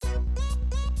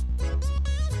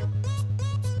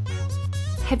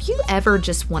Have you ever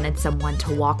just wanted someone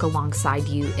to walk alongside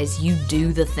you as you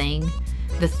do the thing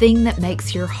that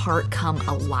makes your heart come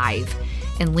alive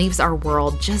and leaves our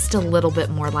world just a little bit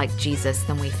more like Jesus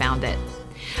than we found it?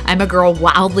 I'm a girl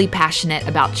wildly passionate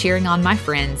about cheering on my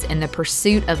friends in the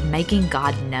pursuit of making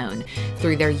God known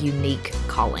through their unique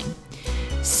calling.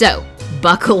 So,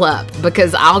 buckle up,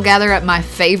 because I'll gather up my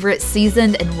favorite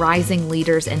seasoned and rising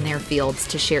leaders in their fields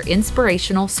to share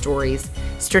inspirational stories,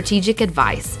 strategic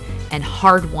advice, and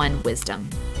hard-won wisdom.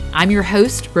 I'm your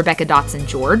host, Rebecca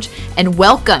Dotson-George, and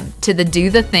welcome to the Do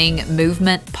the Thing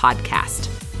Movement podcast.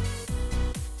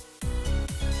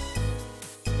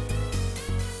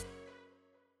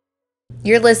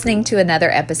 You're listening to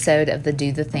another episode of the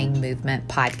Do the Thing Movement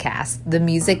podcast. The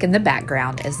music in the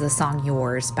background is the song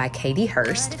Yours by Katie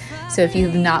Hurst. So if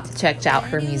you've not checked out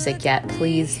her music yet,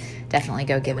 please definitely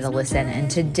go give it a listen. And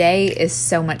today is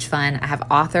so much fun. I have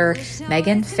author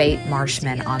Megan Fate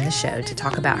Marshman on the show to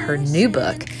talk about her new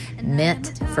book,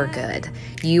 Meant for Good.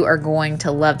 You are going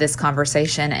to love this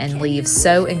conversation and leave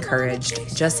so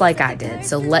encouraged, just like I did.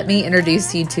 So let me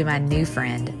introduce you to my new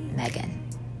friend, Megan.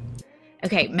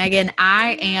 Okay, Megan,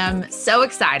 I am so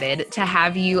excited to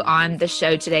have you on the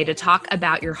show today to talk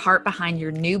about your heart behind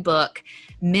your new book,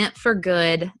 Meant for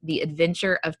Good, The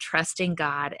Adventure of Trusting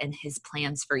God and His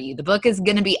Plans for You. The book is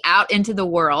going to be out into the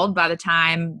world by the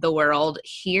time the world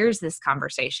hears this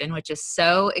conversation, which is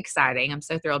so exciting. I'm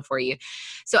so thrilled for you.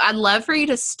 So I'd love for you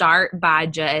to start by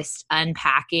just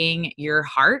unpacking your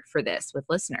heart for this with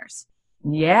listeners.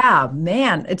 Yeah,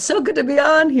 man, it's so good to be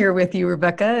on here with you,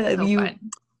 Rebecca. So fun.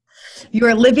 You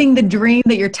are living the dream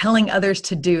that you're telling others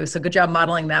to do. So good job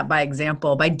modeling that by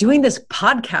example, by doing this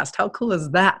podcast. How cool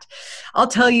is that? I'll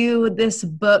tell you, this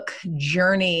book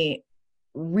journey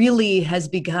really has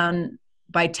begun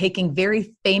by taking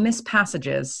very famous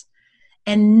passages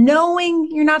and knowing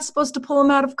you're not supposed to pull them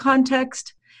out of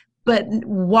context, but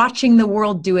watching the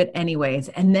world do it anyways,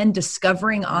 and then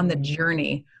discovering on the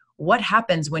journey what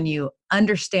happens when you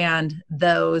understand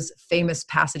those famous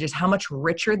passages, how much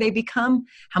richer they become,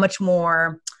 how much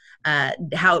more,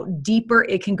 how deeper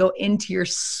it can go into your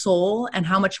soul, and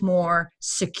how much more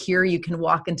secure you can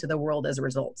walk into the world as a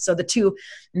result. So the two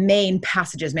main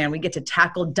passages, man, we get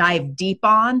to dive deep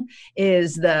on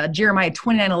is the Jeremiah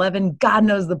 29:11, God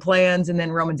knows the plans, and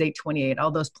then Romans 8:28, all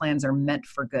those plans are meant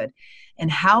for good, and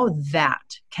how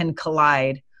that can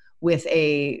collide with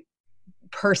a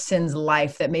person's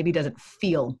life that maybe doesn't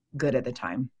feel good at the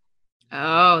time.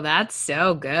 Oh, that's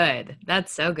so good.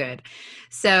 That's so good.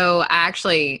 So I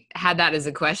actually had that as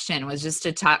a question, was just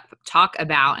to talk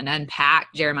about and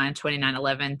unpack Jeremiah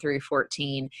 29:11 through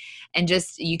 14. And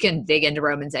just, you can dig into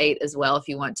Romans 8 as well if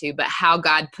you want to, but how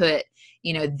God put,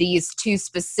 these two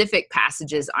specific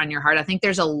passages on your heart. I think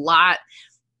there's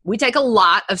we take a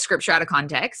lot of scripture out of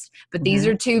context, but these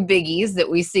are two biggies that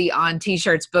we see on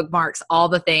t-shirts, bookmarks, all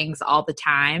the things, all the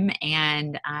time.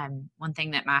 And one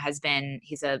thing that my husband,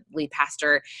 he's a lead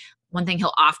pastor, one thing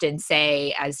he'll often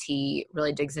say as he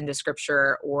really digs into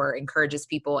scripture or encourages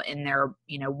people in their,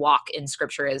 walk in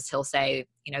scripture is he'll say,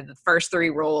 the first three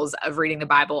rules of reading the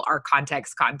Bible are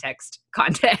context, context,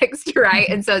 context, right?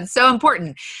 And so it's so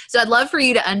important. So I'd love for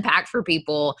you to unpack for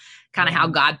people kind of how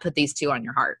God put these two on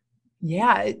your heart.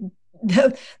 Yeah.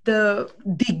 The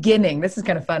beginning, this is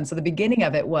kind of fun. So the beginning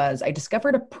of it was, I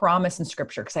discovered a promise in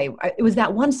scripture because it was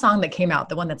that one song that came out,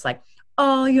 the one that's like,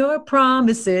 all your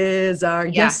promises are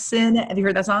yes. And have you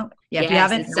heard that song? Yeah. Yes, if you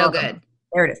haven't, it's so good.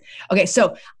 There it is. Okay.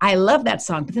 So I love that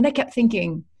song, but then I kept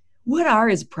thinking, what are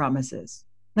his promises?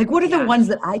 Like, what are the ones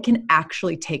that I can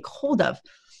actually take hold of?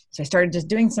 So I started just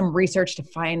doing some research to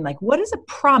find, like, what is a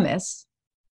promise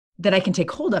that I can take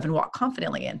hold of and walk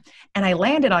confidently in. And I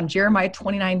landed on Jeremiah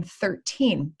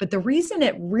 29:13. But the reason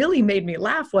it really made me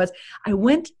laugh was I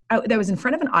was in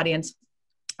front of an audience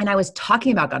and I was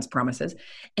talking about God's promises.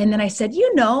 And then I said,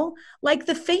 like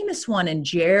the famous one in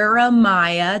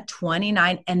Jeremiah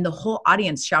 29, and the whole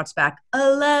audience shouts back,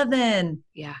 11.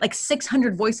 Yeah. Like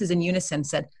 600 voices in unison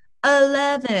said,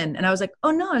 11. And I was like,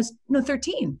 oh no,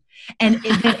 13. And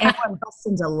then everyone burst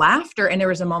into laughter. And there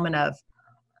was a moment of,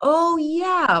 oh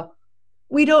yeah,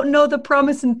 we don't know the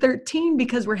promise in 13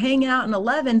 because we're hanging out in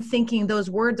 11 thinking those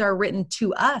words are written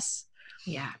to us.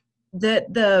 Yeah.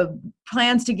 The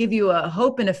plans to give you a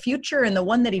hope and a future, and the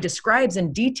one that he describes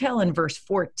in detail in verse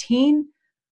 14,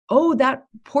 that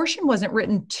portion wasn't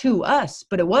written to us,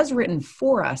 but it was written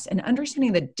for us. And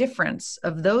understanding the difference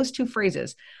of those two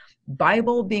phrases,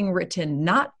 Bible being written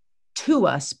not to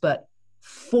us, but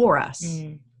for us.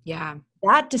 Yeah.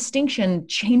 that distinction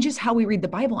changes how we read the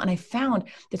Bible. And I found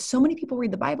that so many people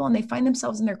read the Bible and they find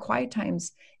themselves in their quiet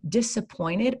times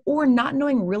disappointed or not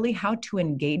knowing really how to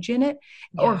engage in it,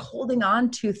 or holding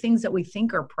on to things that we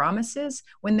think are promises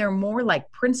when they're more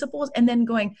like principles, and then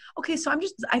going, okay, so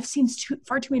I've seen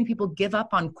far too many people give up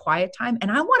on quiet time,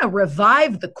 and I want to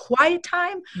revive the quiet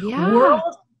time world.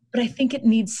 But I think it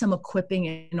needs some equipping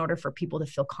in order for people to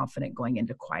feel confident going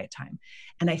into quiet time.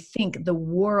 And I think the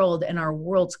world and our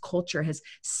world's culture has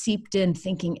seeped in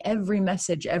thinking every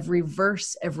message, every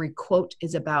verse, every quote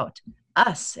is about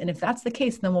us. And if that's the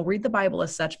case, then we'll read the Bible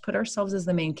as such, put ourselves as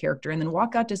the main character, and then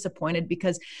walk out disappointed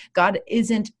because God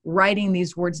isn't writing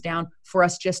these words down for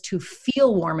us just to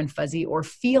feel warm and fuzzy or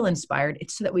feel inspired.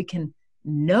 It's so that we can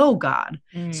know God.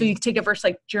 So you take a verse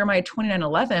like Jeremiah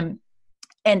 29:11.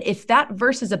 And if that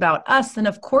verse is about us, then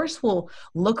of course we'll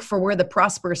look for where the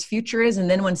prosperous future is. And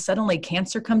then when suddenly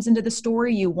cancer comes into the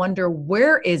story, you wonder,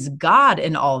 where is God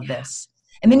in all this?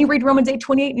 And then you read Romans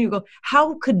 8:28 and you go,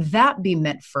 how could that be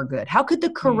meant for good? How could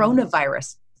the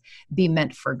coronavirus be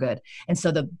meant for good? And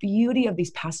so the beauty of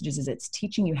these passages is it's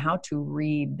teaching you how to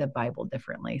read the Bible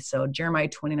differently. So Jeremiah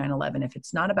 29:11, if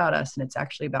it's not about us and it's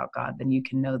actually about God, then you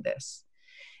can know this.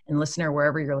 And listener,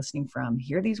 wherever you're listening from,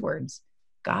 hear these words.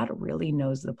 God really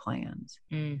knows the plans.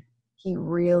 He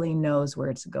really knows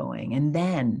where it's going. And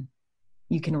then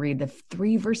you can read the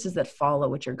 3 verses that follow,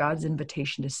 which are God's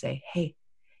invitation to say, hey,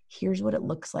 here's what it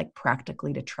looks like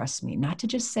practically to trust me. Not to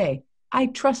just say, I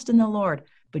trust in the Lord,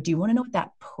 but do you want to know what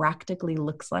that practically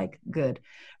looks like? Good.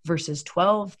 Verses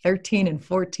 12, 13, and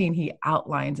 14, he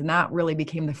outlines. And that really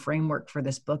became the framework for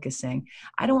this book, is saying,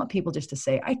 I don't want people just to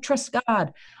say, I trust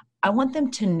God. I want them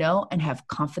to know and have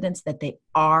confidence that they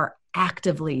are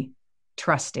actively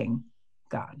trusting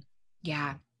God.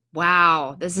 Yeah.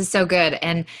 Wow. This is so good.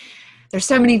 And there's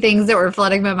so many things that were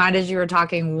flooding my mind as you were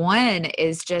talking. One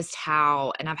is just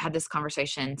how, and I've had this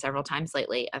conversation several times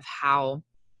lately, of how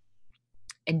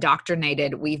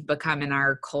indoctrinated we've become in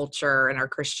our culture and our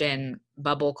Christian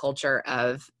bubble culture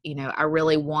of, I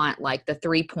really want like the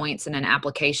 3 points in an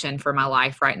application for my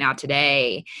life right now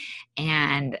today.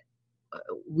 And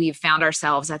we've found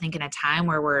ourselves, I think, in a time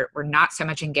where we're not so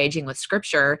much engaging with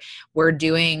scripture. We're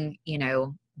doing,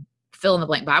 fill in the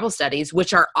blank Bible studies,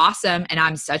 which are awesome. And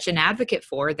I'm such an advocate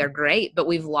for, they're great, but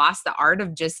we've lost the art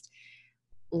of just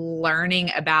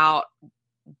learning about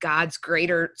God's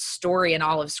greater story in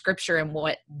all of scripture and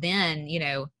what then,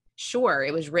 sure,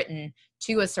 it was written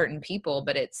to a certain people,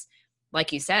 but it's,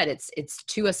 like you said, it's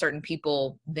to a certain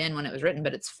people then when it was written,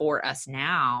 but it's for us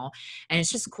now. And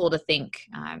it's just cool to think,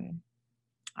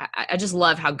 I just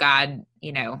love how God,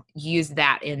 used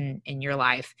that in your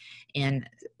life, and,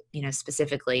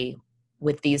 specifically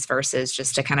with these verses,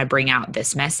 just to kind of bring out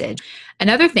this message.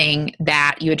 Another thing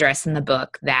that you address in the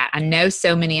book that I know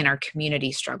so many in our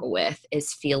community struggle with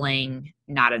is feeling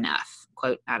not enough,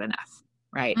 quote, not enough,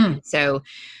 right? So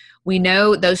we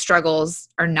know those struggles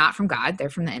are not from God,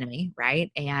 they're from the enemy,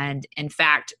 right? And in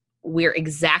fact, we're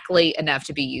exactly enough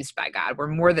to be used by God. We're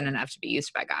more than enough to be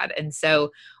used by God. And so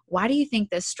why do you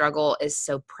think this struggle is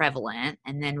so prevalent?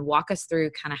 And then walk us through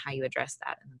kind of how you address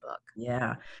that in the book.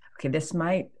 Yeah. Okay. This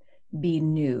might be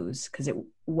news because it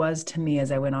was to me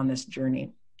as I went on this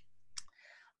journey.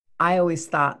 I always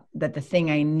thought that the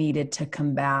thing I needed to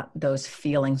combat those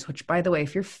feelings, which, by the way,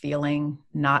 if you're feeling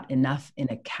not enough in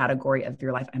a category of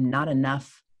your life, I'm not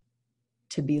enough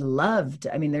to be loved.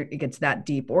 I mean, it gets that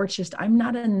deep, or it's just, I'm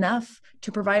not enough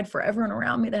to provide for everyone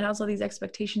around me that has all these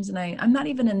expectations. And I'm not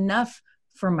even enough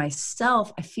for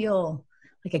myself. I feel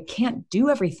like I can't do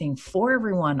everything for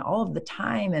everyone all of the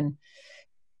time. And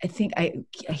I think I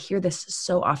hear this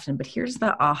so often, but here's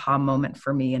the aha moment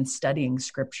for me in studying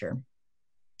scripture.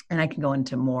 And I can go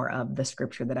into more of the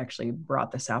scripture that actually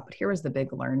brought this out, but here was the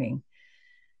big learning.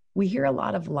 We hear a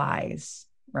lot of lies,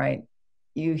 right?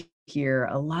 You hear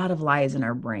a lot of lies in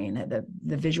our brain.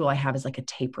 The visual I have is like a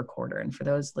tape recorder. And for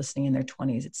those listening in their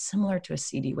 20s, it's similar to a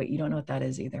CD. Wait, you don't know what that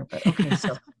is either, but okay.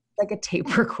 So like a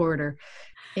tape recorder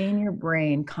in your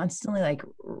brain, constantly like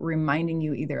reminding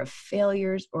you either of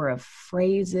failures or of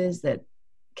phrases that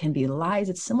can be lies.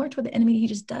 It's similar to the enemy. He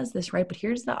just does this, right? But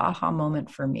here's the aha moment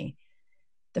for me.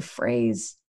 The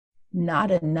phrase not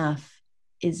enough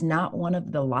is not one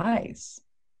of the lies.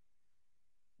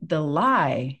 The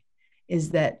lie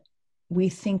is that we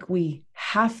think we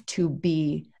have to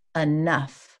be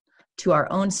enough to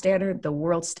our own standard, the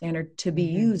world standard, to be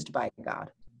used by God.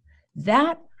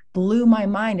 That blew my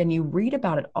mind. And you read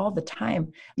about it all the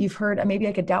time. You've heard maybe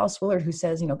like a Dallas Willard who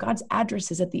says, God's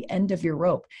address is at the end of your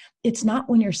rope. It's not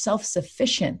when you're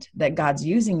self-sufficient that God's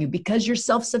using you, because you're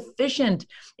self-sufficient.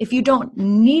 If you don't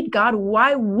need God,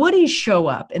 why would he show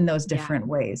up in those different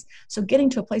ways? So getting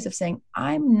to a place of saying,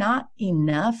 I'm not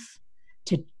enough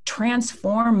to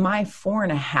transform my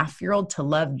 4.5-year-old to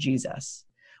love Jesus.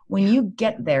 When you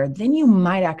get there, then you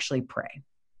might actually pray.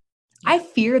 I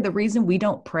fear the reason we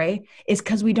don't pray is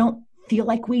because we don't feel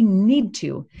like we need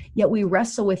to, yet we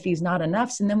wrestle with these not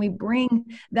enoughs. And then we bring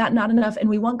that not enough and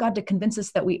we want God to convince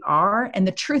us that we are. And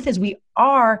the truth is we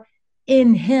are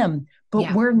in him,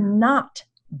 but we're not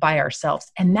by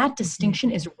ourselves. And that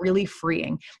distinction is really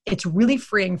freeing. It's really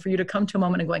freeing for you to come to a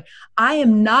moment and going, I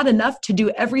am not enough to do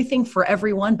everything for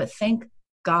everyone, but thank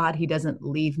God he doesn't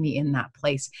leave me in that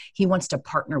place. He wants to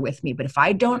partner with me. But if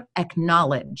I don't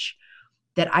acknowledge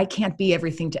that I can't be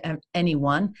everything to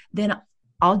anyone, then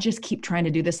I'll just keep trying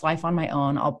to do this life on my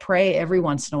own. I'll pray every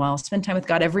once in a while, spend time with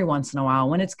God every once in a while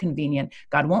when it's convenient.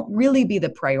 God won't really be the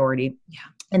priority. Yeah.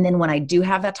 And then when I do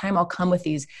have that time, I'll come with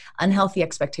these unhealthy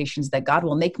expectations that God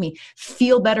will make me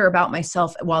feel better about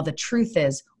myself. While the truth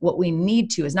is, what we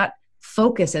need to is not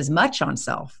focus as much on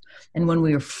self. And when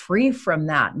we are free from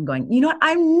that and going, you know what,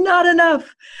 I'm not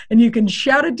enough. And you can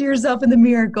shout it to yourself in the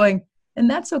mirror going, and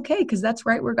that's okay, because that's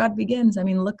right where God begins. I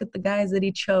mean, look at the guys that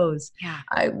he chose. Yeah.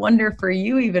 I wonder for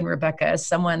you even, Rebecca, as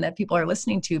someone that people are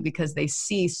listening to because they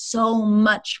see so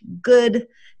much good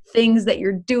things that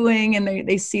you're doing and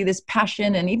they see this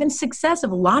passion and even success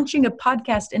of launching a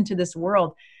podcast into this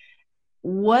world.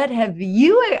 What have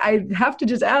you, I have to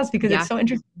just ask because it's so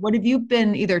interesting. What have you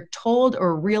been either told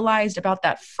or realized about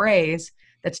that phrase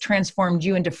that's transformed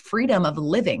you into freedom of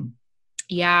living?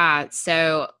 Yeah.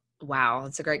 So wow,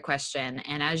 that's a great question.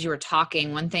 And as you were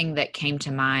talking, one thing that came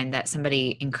to mind that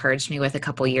somebody encouraged me with a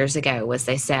couple of years ago was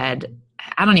they said,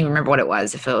 I don't even remember what it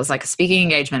was, if it was like a speaking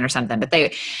engagement or something, but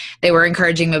they were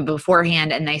encouraging me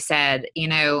beforehand. And they said,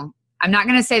 I'm not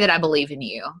going to say that I believe in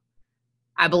you.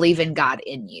 I believe in God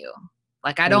in you.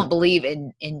 Like, I don't believe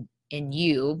in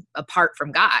you apart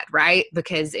from God, right?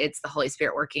 Because it's the Holy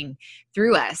Spirit working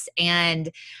through us. And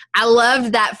I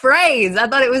loved that phrase. I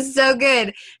thought it was so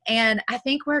good. And I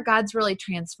think where God's really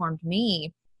transformed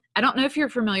me, I don't know if you're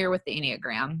familiar with the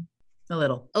Enneagram. A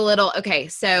little. Okay.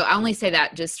 So I only say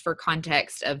that just for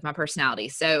context of my personality.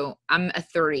 So I'm a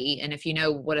 3. And if you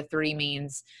know what a 3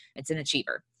 means, it's an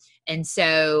achiever. And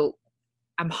so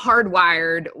I'm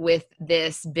hardwired with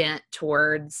this bent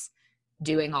towards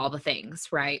doing all the things,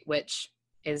 right? Which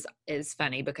is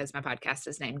funny because my podcast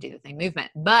is named Do the Thing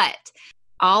Movement. But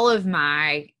all of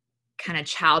my kind of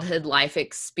childhood life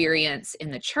experience in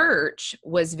the church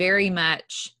was very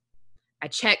much, I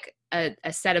check a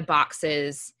set of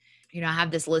boxes. I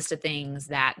have this list of things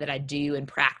that I do and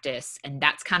practice, and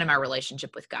that's kind of my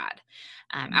relationship with God.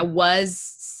 I was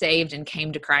saved and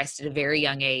came to Christ at a very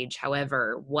young age.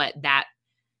 However, what that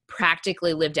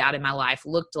practically lived out in my life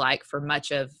looked like for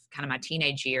much of kind of my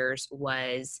teenage years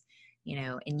was,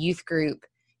 in youth group,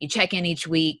 you check in each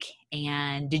week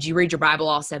and did you read your Bible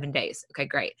all 7 days? Okay,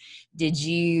 great. Did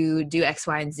you do X,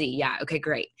 Y, and Z? Yeah. Okay,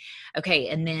 great. Okay.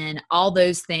 And then all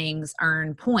those things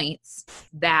earn points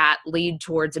that lead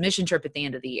towards a mission trip at the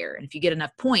end of the year. And if you get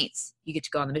enough points, you get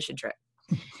to go on the mission trip.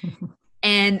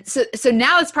 And so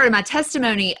now it's part of my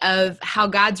testimony of how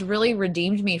God's really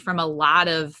redeemed me from a lot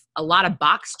of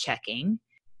box checking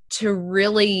to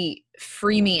really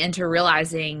free me into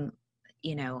realizing,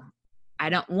 I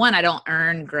don't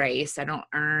earn grace. I don't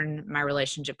earn my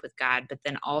relationship with God, but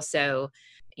then also,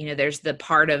 there's the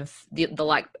part of the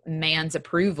like man's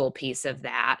approval piece of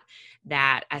that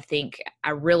I think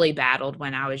I really battled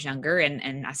when I was younger.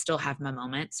 And I still have my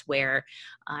moments where,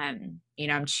 I'm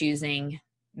choosing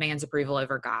man's approval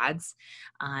over God's.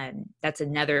 That's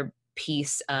another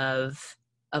piece of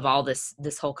all this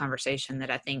whole conversation that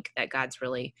I think that God's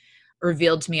really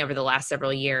revealed to me over the last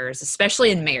several years,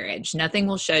 especially in marriage. Nothing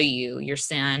will show you your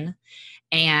sin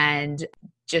and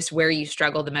just where you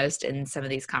struggle the most in some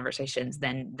of these conversations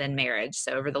than marriage.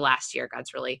 So over the last year,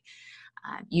 God's really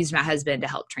used my husband to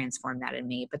help transform that in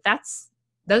me. But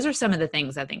those are some of the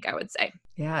things I think I would say.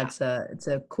 Yeah, it's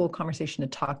a cool conversation to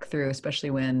talk through,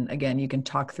 especially when, again, you can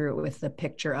talk through it with the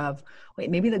picture of, wait,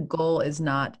 maybe the goal is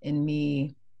not in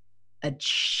me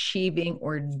achieving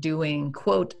or doing,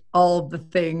 quote, all the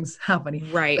things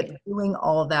happening, right? But doing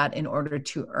all that in order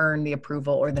to earn the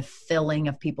approval or the filling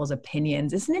of people's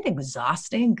opinions. Isn't it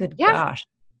exhausting? Good gosh.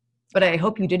 But I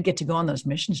hope you did get to go on those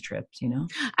missions trips,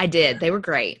 I did. They were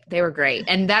great.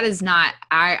 And that is not,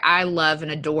 I love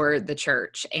and adore the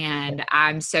church, and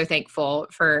I'm so thankful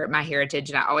for my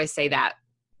heritage. And I always say that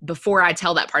before I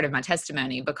tell that part of my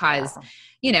testimony, because,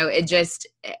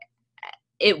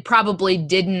 it probably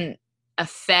didn't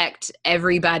affect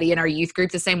everybody in our youth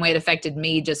group the same way it affected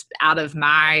me, just out of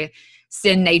my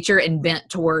sin nature and bent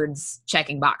towards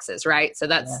checking boxes. Right. So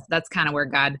that's kind of where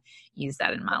God used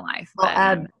that in my life.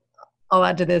 I'll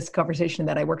add to this conversation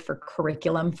that I worked for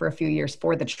curriculum for a few years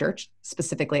for the church,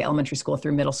 specifically elementary school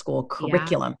through middle school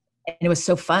curriculum. And it was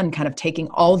so fun kind of taking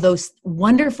all those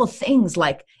wonderful things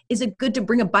like, is it good to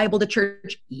bring a Bible to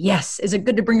church? Yes. Is it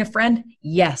good to bring a friend?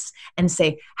 Yes. And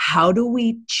say, how do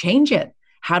we change it?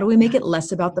 How do we make it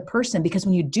less about the person? Because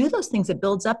when you do those things, it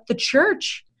builds up the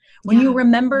church. When you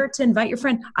remember to invite your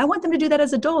friend, I want them to do that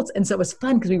as adults. And so it was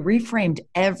fun because we reframed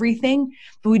everything,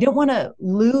 but we didn't want to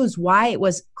lose why it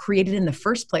was created in the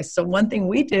first place. So one thing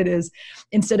we did is,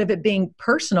 instead of it being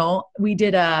personal, we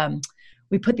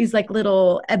put these like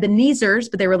little Ebenezer's,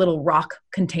 but they were little rock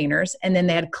containers. And then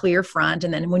they had clear front.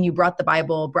 And then when you brought the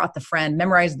Bible, brought the friend,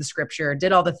 memorized the scripture,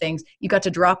 did all the things, you got to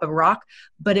drop a rock,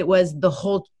 but it was the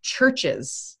whole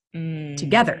churches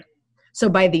together. So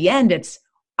by the end, it's,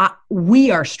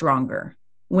 we are stronger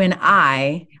when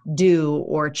I do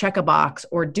or check a box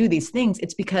or do these things.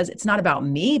 It's because it's not about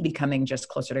me becoming just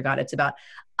closer to God. It's about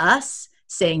us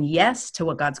saying yes to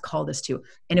what God's called us to.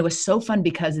 And it was so fun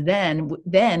because then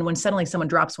when suddenly someone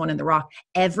drops one in the rock,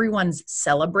 everyone's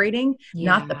celebrating,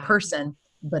 not the person,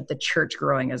 but the church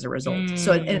growing as a result.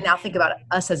 So and now think about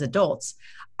us as adults.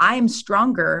 I am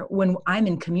stronger when I'm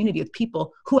in community with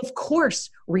people who, of course,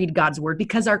 read God's word,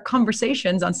 because our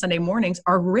conversations on Sunday mornings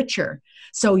are richer.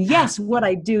 So yes, what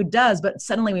I do does, but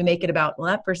suddenly we make it about, well,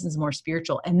 that person's more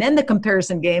spiritual. And then the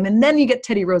comparison game. And then you get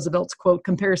Teddy Roosevelt's quote,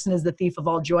 comparison is the thief of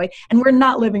all joy. And we're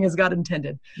not living as God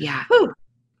intended. Yeah. Whew.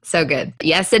 So good.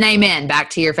 Yes and amen.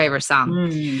 Back to your favorite song.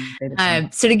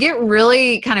 So to get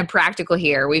really kind of practical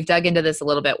here, we've dug into this a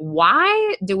little bit.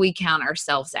 Why do we count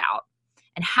ourselves out?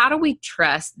 And how do we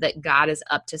trust that God is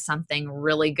up to something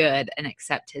really good and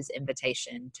accept his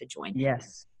invitation to join him?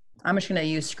 Yes. I'm just going to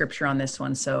use scripture on this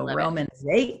one. So Romans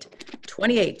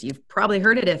 8:28. You've probably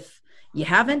heard it. If you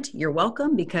haven't, you're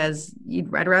welcome, because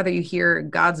I'd rather you hear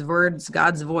God's words,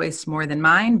 God's voice more than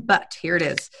mine. But here it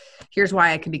is. Here's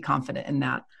why I can be confident in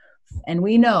that. And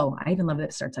we know, I even love that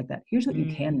it starts like that. Here's what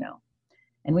you can know.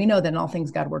 And we know that in all things,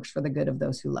 God works for the good of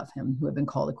those who love him, who have been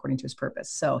called according to his purpose.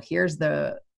 So here's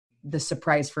the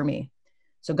surprise for me.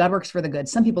 So God works for the good.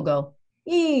 Some people go,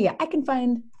 yeah, I can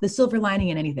find the silver lining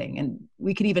in anything. And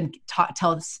we could even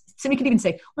we could even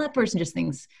say, well, that person just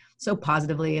thinks so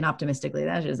positively and optimistically.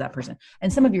 That is that person.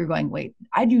 And some of you are going, wait,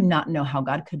 I do not know how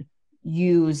God could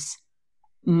use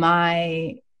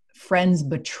my friend's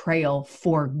betrayal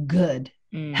for good.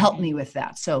 Help me with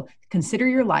that. So consider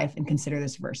your life and consider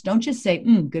this verse. Don't just say,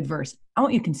 good verse. I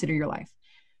want you to consider your life.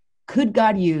 Could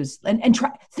God use, and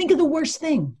try, think of the worst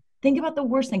thing. Think about the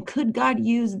worst thing. Could God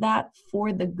use that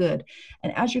for the good?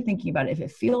 And as you're thinking about it, if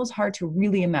it feels hard to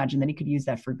really imagine that he could use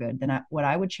that for good, then what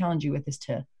I would challenge you with is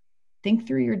to think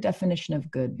through your definition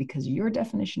of good, because your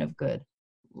definition of good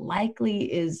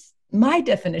likely is my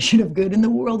definition of good and the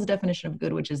world's definition of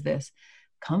good, which is this: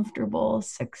 comfortable,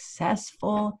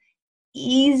 successful,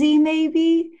 easy,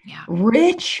 maybe,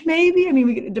 rich, maybe. I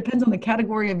mean, it depends on the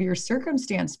category of your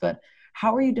circumstance, but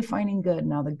how are you defining good?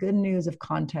 Now, the good news of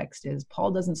context is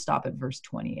Paul doesn't stop at verse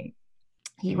 28.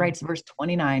 He writes verse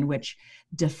 29, which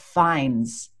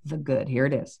defines the good. Here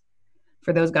it is.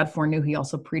 For those God foreknew, he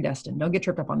also predestined. Don't get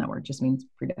tripped up on that word. It just means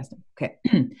predestined. Okay.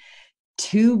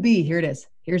 To be, here it is.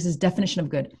 Here's his definition of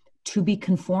good: to be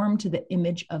conformed to the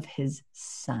image of his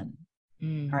son. All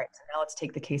right. So now let's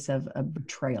take the case of a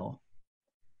betrayal.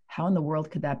 How in the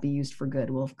world could that be used for good?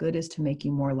 Well, if good is to make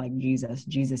you more like Jesus,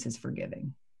 Jesus is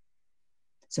forgiving.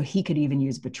 So he could even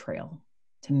use betrayal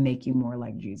to make you more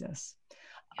like Jesus.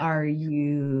 Do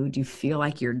you feel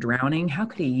like you're drowning? How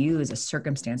could he use a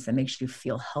circumstance that makes you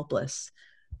feel helpless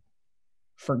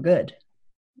for good?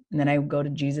 And then I go to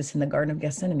Jesus in the Garden of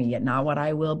Gethsemane, yet not what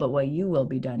I will, but what you will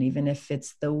be done, even if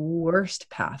it's the worst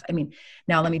path. I mean,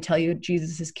 now let me tell you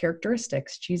Jesus's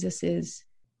characteristics. Jesus is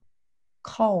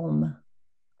calm.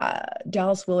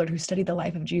 Dallas Willard, who studied the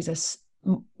life of Jesus,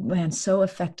 so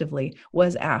effectively,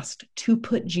 was asked to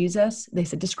put Jesus, they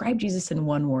said, describe Jesus in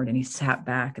one word. And he sat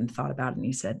back and thought about it. And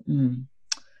he said,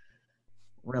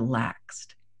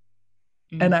 relaxed.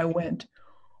 And I went,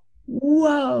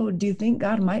 whoa, do you think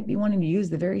God might be wanting to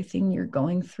use the very thing you're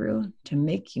going through to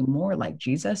make you more like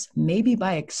Jesus? Maybe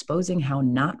by exposing how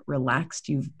not relaxed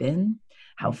you've been,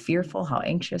 how fearful, how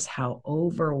anxious, how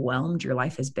overwhelmed your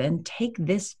life has been. Take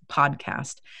this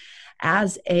podcast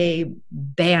as a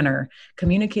banner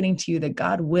communicating to you that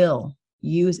God will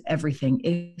use everything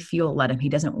if you'll let him. He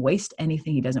doesn't waste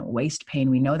anything. He doesn't waste pain.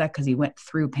 We know that because he went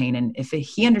through pain. And if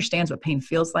he understands what pain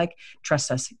feels like,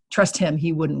 trust him.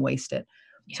 He wouldn't waste it.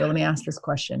 Yeah. So let me ask this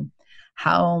question.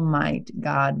 How might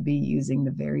God be using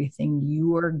the very thing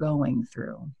you are going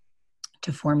through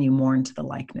to form you more into the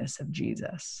likeness of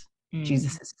Jesus?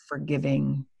 Jesus is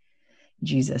forgiving.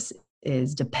 Jesus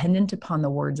is dependent upon the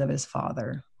words of his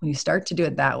Father. When you start to do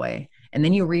it that way, and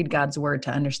then you read God's word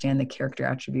to understand the character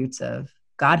attributes of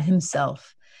God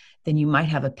himself, then you might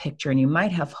have a picture and you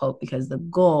might have hope, because the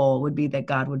goal would be that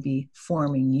God would be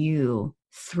forming you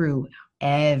through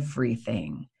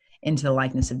everything into the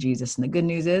likeness of Jesus. And the good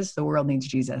news is the world needs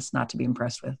Jesus, not to be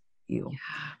impressed with you.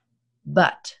 Yeah.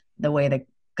 But the way that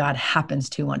God happens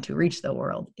to want to reach the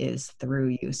world is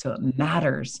through you. So it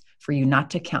matters for you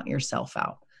not to count yourself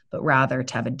out, but rather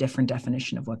to have a different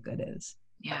definition of what good is.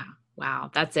 Yeah. Wow.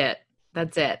 That's it.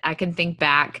 That's it. I can think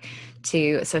back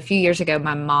to, so a few years ago,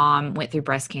 my mom went through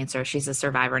breast cancer. She's a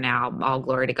survivor now, all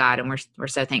glory to God. And we're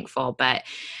so thankful. But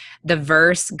the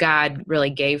verse God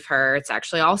really gave her, it's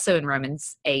actually also in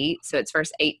Romans 8. So it's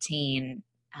verse 18.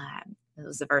 It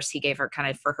was the verse he gave her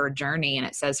kind of for her journey. And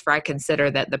it says, "For I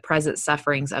consider that the present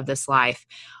sufferings of this life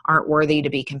aren't worthy to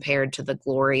be compared to the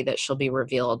glory that shall be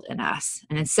revealed in us."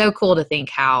 And it's so cool to think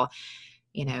how,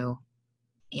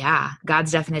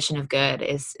 God's definition of good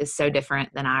is so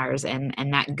different than ours. And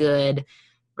that good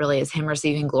really is him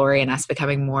receiving glory and us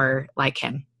becoming more like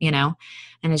him, and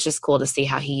it's just cool to see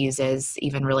how he uses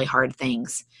even really hard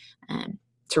things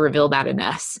to reveal that in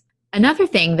us. Another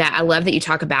thing that I love that you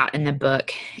talk about in the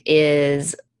book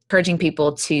is encouraging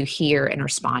people to hear and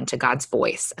respond to God's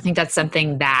voice. I think that's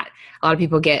something that a lot of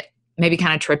people get maybe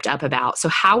kind of tripped up about. So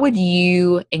how would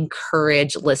you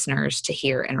encourage listeners to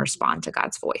hear and respond to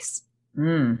God's voice?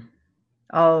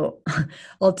 I'll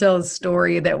tell a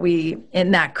story that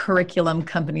in that curriculum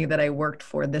company that I worked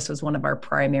for, this was one of our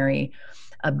primary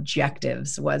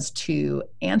objectives, was to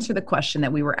answer the question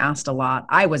that we were asked a lot.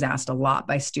 I was asked a lot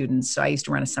by students. So I used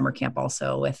to run a summer camp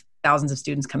also with thousands of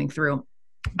students coming through.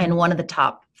 And one of the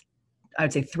top, I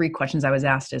would say 3 questions I was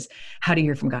asked is, how do you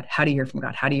hear from God? How do you hear from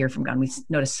God? How do you hear from God? And we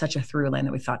noticed such a through line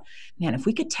that we thought, man, if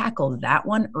we could tackle that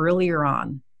one earlier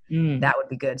on, that would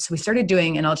be good. So we started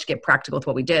doing, and I'll just get practical with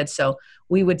what we did. So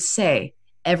we would say,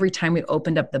 every time we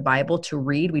opened up the Bible to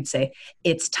read, we'd say,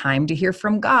 it's time to hear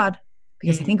from God.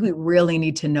 Because I think we really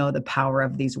need to know the power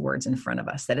of these words in front of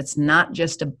us, that it's not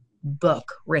just a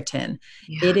book written.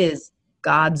 Yeah. It is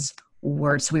God's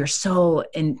word. So we were so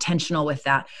intentional with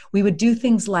that. We would do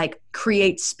things like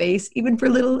create space, even for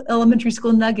little elementary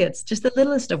school nuggets, just the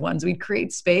littlest of ones. We'd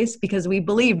create space because we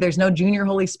believe there's no junior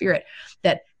Holy Spirit,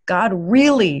 that God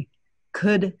really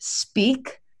could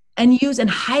speak and use and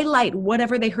highlight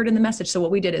whatever they heard in the message. So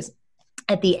what we did is,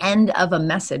 at the end of a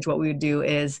message, what we would do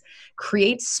is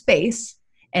create space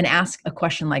and ask a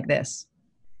question like this: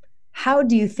 how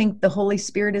do you think the Holy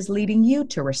Spirit is leading you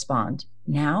to respond?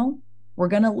 Now we're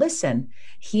going to listen.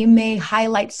 He may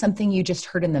highlight something you just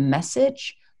heard in the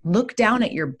message. Look down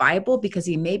at your Bible, because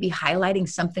he may be highlighting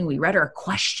something we read or a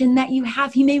question that you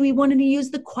have. He may be wanting to use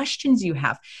the questions you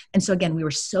have. And so again, we were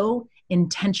so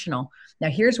intentional. Now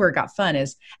here's where it got fun,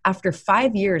 is after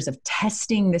 5 years of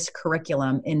testing this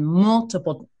curriculum in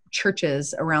multiple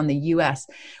churches around the US,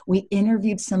 we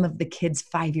interviewed some of the kids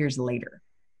 5 years later.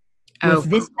 With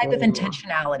this type of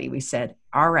intentionality, we said,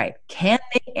 all right, can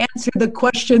they answer the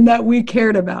question that we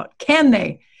cared about? Can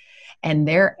they? And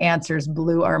their answers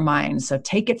blew our minds. So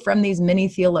take it from these mini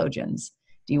theologians.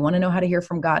 Do you want to know how to hear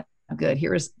from God? Good.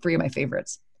 Here's 3 of my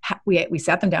favorites. We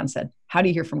sat them down and said, how do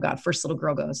you hear from God? First little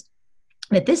girl goes,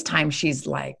 and at this time, she's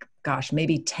like, gosh,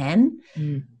 maybe 10.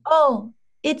 Oh,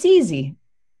 it's easy.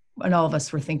 And all of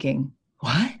us were thinking,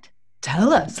 what?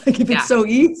 Tell us, like, if it's so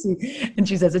easy. And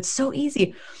she says, it's so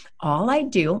easy. All I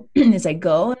do is I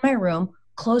go in my room,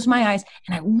 close my eyes,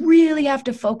 and I really have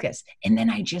to focus. And then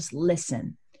I just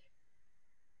listen.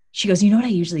 She goes, you know what I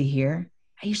usually hear?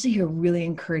 I usually hear really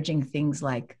encouraging things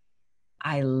like,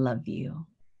 I love you.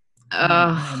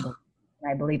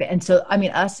 I believe it. And so,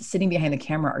 us sitting behind the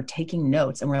camera are taking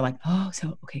notes, and we're like,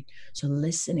 so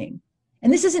listening.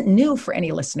 And this isn't new for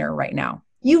any listener right now.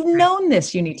 You've known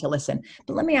this, you need to listen.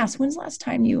 But let me ask, when's the last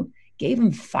time you gave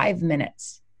him 5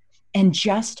 minutes, and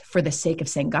just for the sake of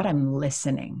saying, God, I'm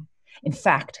listening? In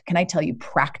fact, can I tell you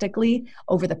practically,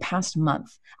 over the past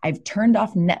month, I've turned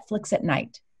off Netflix at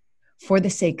night for the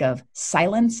sake of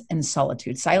silence and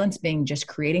solitude. Silence being just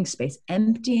creating space,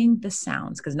 emptying the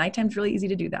sounds, because nighttime's really easy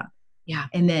to do that. Yeah.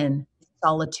 And then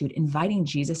solitude, inviting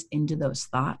Jesus into those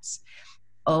thoughts.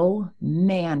 Oh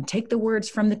man, take the words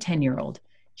from the 10-year-old.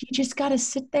 You just got to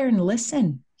sit there and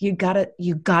listen. you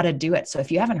gotta do it. So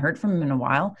if you haven't heard from him in a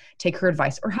while, take her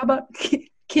advice. Or how about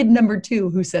kid number 2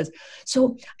 who says,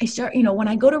 so I start, when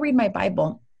I go to read my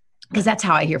Bible, because that's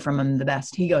how I hear from him the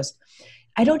best. He goes,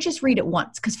 I don't just read it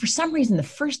once, because for some reason, the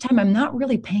first time I'm not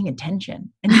really paying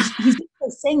attention. And he's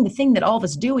saying the thing that all of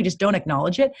us do. We just don't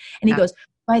acknowledge it. And he goes,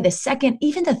 by the second,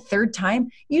 even the third time,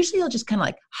 usually he'll just kind of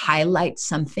like highlight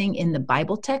something in the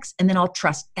Bible text. And then I'll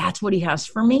trust that's what he has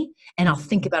for me. And I'll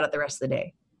think about it the rest of the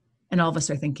day. And all of us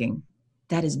are thinking,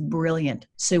 that is brilliant.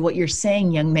 So what you're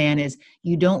saying, young man, is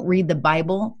you don't read the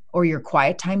Bible or your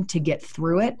quiet time to get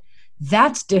through it.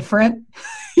 That's different,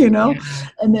 Yeah.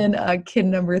 And then kid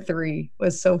number 3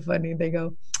 was so funny.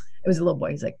 It was a little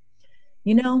boy. He's like,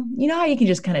 you know how you can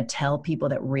just kind of tell people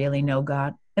that really know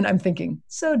God? And I'm thinking,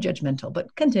 so judgmental,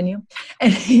 but continue.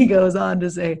 And he goes on to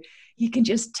say, you can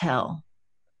just tell.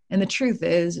 And the truth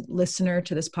is, listener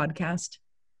to this podcast,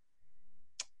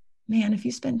 man, if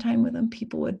you spend time with them,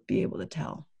 people would be able to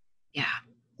tell. Yeah.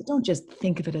 Don't just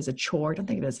think of it as a chore. Don't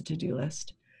think of it as a to-do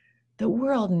list. The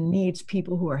world needs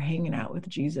people who are hanging out with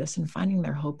Jesus and finding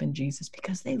their hope in Jesus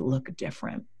because they look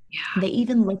different. Yeah. They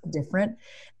even look different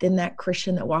than that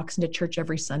Christian that walks into church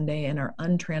every Sunday and are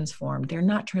untransformed. They're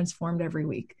not transformed every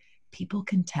week. People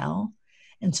can tell.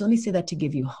 And so let me say that to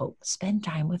give you hope. Spend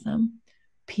time with them.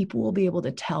 People will be able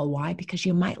to tell why, because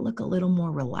you might look a little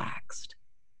more relaxed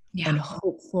and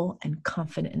hopeful and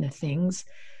confident in the things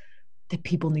that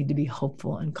people need to be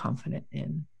hopeful and confident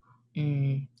in.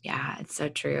 Yeah, it's so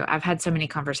true. I've had so many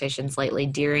conversations lately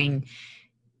during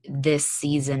this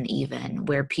season, even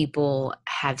where people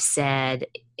have said,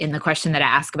 in the question that I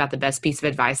ask about the best piece of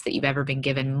advice that you've ever been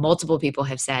given, multiple people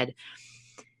have said,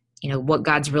 what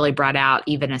God's really brought out,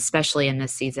 even especially in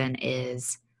this season,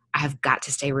 is I have got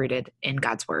to stay rooted in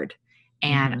God's word.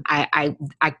 And I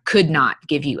could not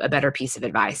give you a better piece of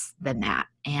advice than that.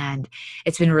 And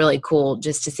it's been really cool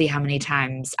just to see how many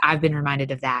times I've been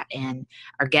reminded of that, and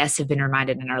our guests have been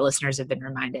reminded, and our listeners have been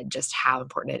reminded just how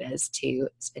important it is to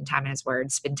spend time in his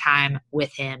word, spend time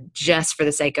with him just for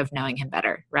the sake of knowing him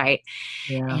better. Right.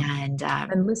 Yeah.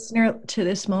 And listener to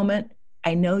this moment,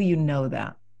 I know you know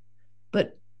that,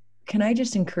 but can I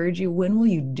just encourage you, when will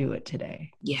you do it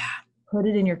today? Yeah. Put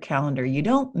it in your calendar. You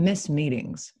don't miss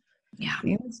meetings. Yeah.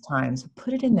 You miss times.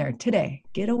 Put it in there today.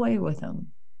 Get away with them.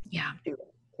 Yeah. Do it.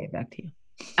 Okay, back to you.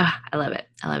 I love it.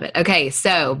 I love it. Okay.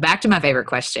 So back to my favorite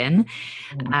question.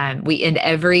 We end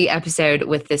every episode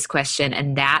with this question,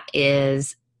 and that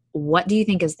is, what do you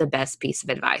think is the best piece of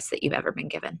advice that you've ever been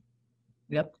given?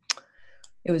 Yep.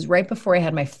 It was right before I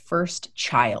had my first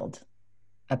child.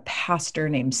 A pastor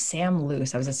named Sam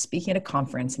Luce. I was speaking at a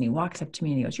conference, and he walks up to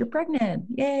me and he goes, "You're pregnant.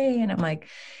 Yay." And I'm like,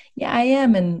 "Yeah, I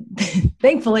am." And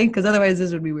thankfully, because otherwise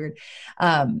this would be weird.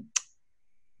 But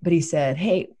he said,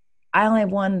 "Hey, I only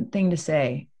have one thing to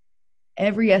say.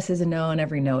 Every yes is a no, and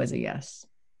every no is a yes.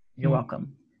 You're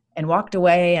welcome." And walked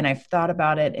away. And I've thought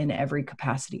about it in every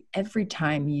capacity. Every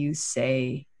time you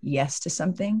say yes to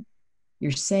something,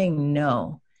 you're saying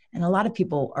no. And a lot of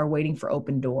people are waiting for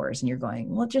open doors, and you're going,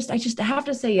 well, I just have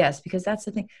to say yes because that's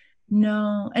the thing.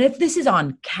 No. And if this is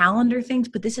on calendar things,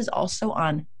 but this is also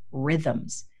on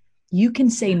rhythms. You can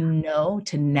say no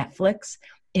to Netflix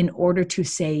in order to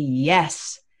say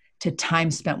yes to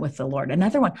time spent with the Lord.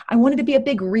 Another one, I wanted to be a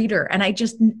big reader, and I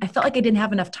felt like I didn't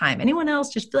have enough time. Anyone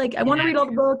else just feel like I want to read all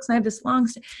the books and I have this long,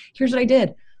 here's what I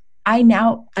did. I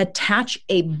now attach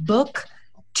a book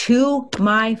to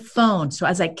my phone. So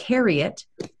as I carry it,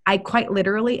 I quite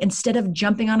literally, instead of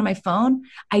jumping onto my phone,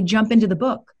 I jump into the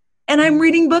book and I'm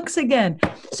reading books again.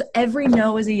 So every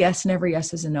no is a yes and every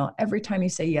yes is a no. Every time you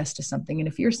say yes to something. And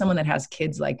if you're someone that has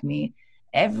kids like me,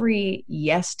 every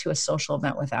yes to a social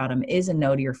event without them is a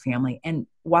no to your family. And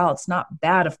while it's not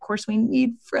bad, of course, we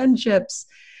need friendships.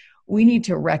 We need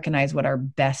to recognize what our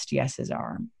best yeses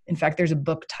are. In fact, there's a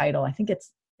book title. I think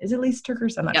is it Lise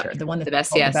Turkers? I'm not sure. The one that's the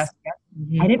best yes. The best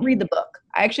yes. I didn't read the book.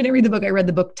 I actually didn't read the book. I read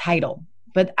the book title,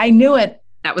 but I knew it.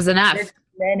 That was enough. There's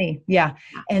many. Yeah.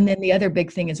 And then the other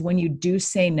big thing is when you do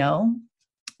say no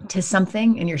to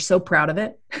something and you're so proud of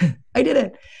it, I did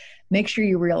it. Make sure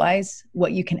you realize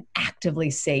what you can actively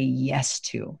say yes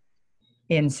to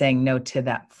in saying no to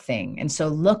that thing. And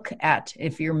so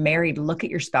if you're married, look at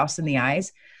your spouse in the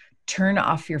eyes, turn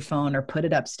off your phone or put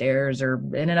it upstairs or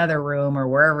in another room or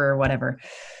wherever, or whatever,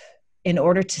 in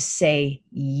order to say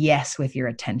yes with your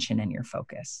attention and your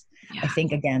focus. Yeah. I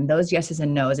think, again, those yeses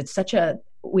and nos,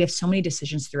 we have so many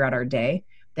decisions throughout our day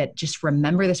that just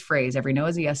remember this phrase, every no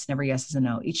is a yes and every yes is a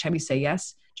no. Each time you say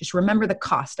yes, just remember the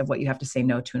cost of what you have to say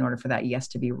no to in order for that yes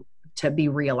to be to be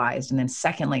realized. And then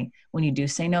secondly, when you do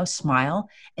say no, smile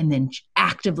and then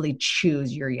actively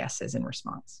choose your yeses in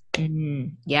response.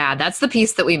 Yeah, that's the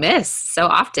piece that we miss so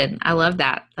often. I love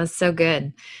that. That's so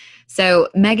good. So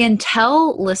Megan,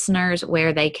 tell listeners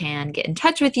where they can get in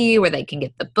touch with you, where they can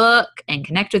get the book and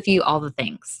connect with you, all the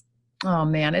things. Oh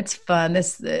man, it's fun.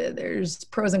 There's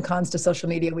pros and cons to social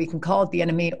media. We can call it the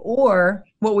enemy, or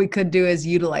what we could do is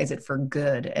utilize it for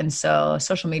good. And so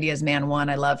social media is man one.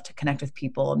 I love to connect with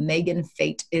people. Megan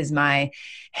Fate is my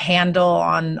handle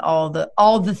on all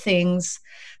the things.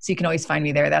 So you can always find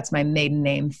me there. That's my maiden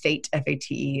name, Fate,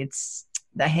 F-A-T-E. It's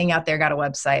the Hangout there, got a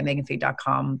website,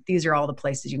 meganfate.com. These are all the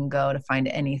places you can go to find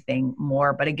anything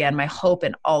more. But again, my hope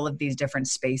in all of these different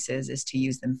spaces is to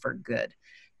use them for good,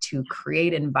 to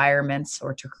create environments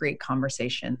or to create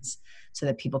conversations so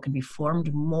that people can be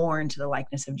formed more into the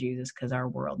likeness of Jesus, because our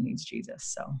world needs Jesus.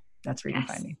 So that's where you can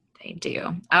find me. They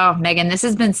do. Oh, Megan, this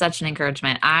has been such an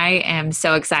encouragement. I am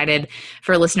so excited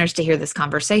for listeners to hear this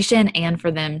conversation and for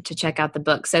them to check out the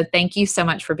book. So thank you so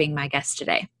much for being my guest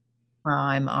today. Well,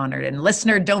 I'm honored. And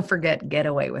listener, don't forget, get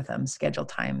away with them. Schedule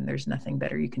time. There's nothing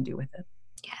better you can do with it.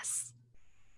 Yes.